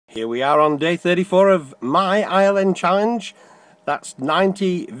Here we are on day 34 of my ILN challenge. That's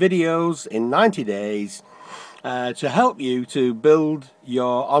 90 videos in 90 days to help you to build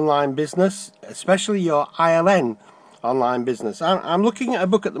your online business, especially your ILN online business. I'm looking at a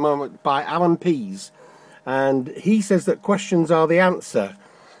book at the moment by Alan Pease, and he says that questions are the answer.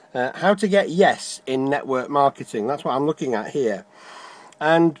 How to get yes in network marketing. That's what I'm looking at here.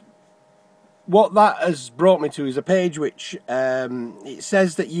 And what that has brought me to is a page which it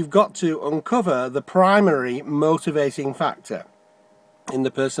says that you've got to uncover the primary motivating factor in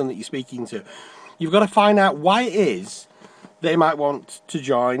the person that you're speaking to. You've got to find out why it is they might want to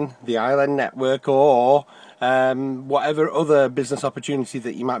join the ILN network or whatever other business opportunity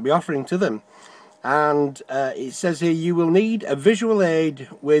that you might be offering to them. And it says here you will need a visual aid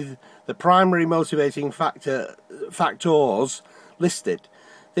with the primary motivating factors listed.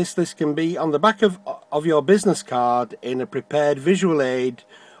 This list can be on the back of your business card, in a prepared visual aid,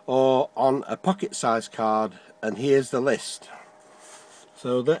 or on a pocket-sized card. And here's the list.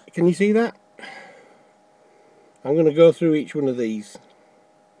 So that, can you see that? I'm going to go through each one of these.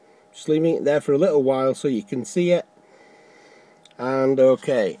 Just leaving it there for a little while so you can see it. And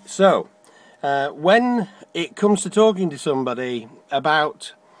okay, so when it comes to talking to somebody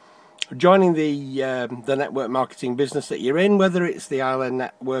about joining the network marketing business that you're in, whether it's the ILN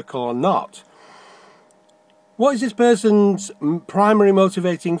network or not, what is this person's primary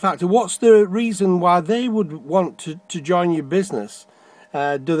motivating factor? What's the reason why they would want to join your business?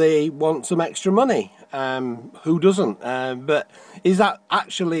 Do they want some extra money? Who doesn't? But is that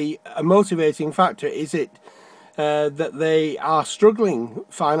actually a motivating factor? Is it that they are struggling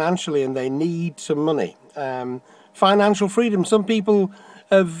financially and they need some money? Financial freedom. Some people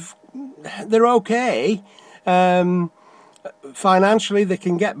they're okay financially, they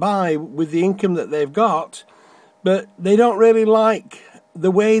can get by with the income that they've got, but they don't really like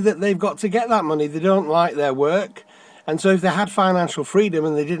the way that they've got to get that money. They don't like their work, and so if they had financial freedom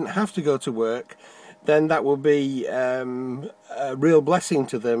and they didn't have to go to work, then that would be a real blessing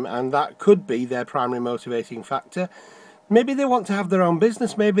to them, and that could be their primary motivating factor. Maybe they want to have their own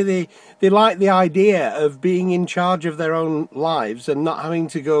business. Maybe they like the idea of being in charge of their own lives and not having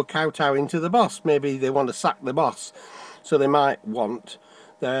to go kowtow into the boss. Maybe they want to sack the boss, so they might want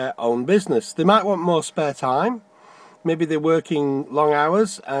their own business. They might want more spare time. Maybe they're working long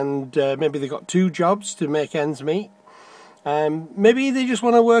hours, and maybe they've got 2 jobs to make ends meet. Maybe they just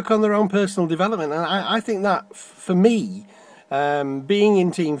want to work on their own personal development. And I think that, for me, being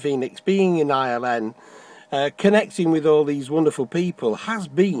in Team Phoenix, being in ILN, connecting with all these wonderful people has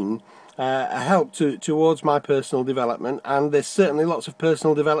been a help towards my personal development, and there's certainly lots of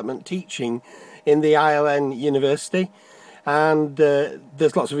personal development teaching in the ILN University, and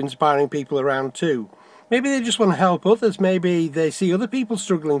there's lots of inspiring people around too. Maybe they just want to help others. Maybe they see other people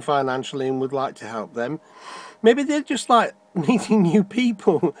struggling financially and would like to help them. Maybe they're just like meeting new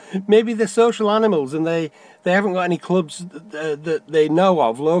people. Maybe they're social animals and they haven't got any clubs that they know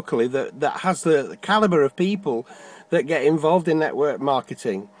of locally that has the caliber of people that get involved in network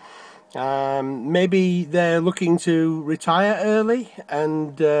marketing. Maybe they're looking to retire early,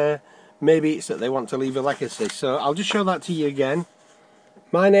 and maybe it's that they want to leave a legacy. So I'll just show that to you again.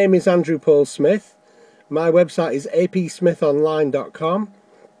 My name is Andrew Paul Smith. My website is apsmithonline.com.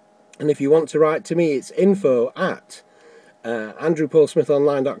 And if you want to write to me, it's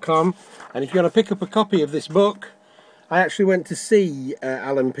info@andrewpaulsmithonline.com. And if you want to pick up a copy of this book, I actually went to see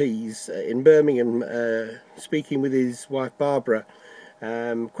Alan Pease in Birmingham, speaking with his wife Barbara.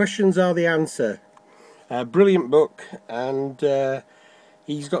 Questions are the answer. Brilliant book, and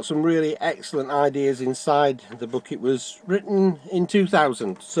he's got some really excellent ideas inside the book. It was written in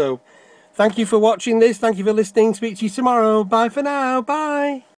 2000. So thank you for watching this. Thank you for listening. Speak to you tomorrow. Bye for now. Bye.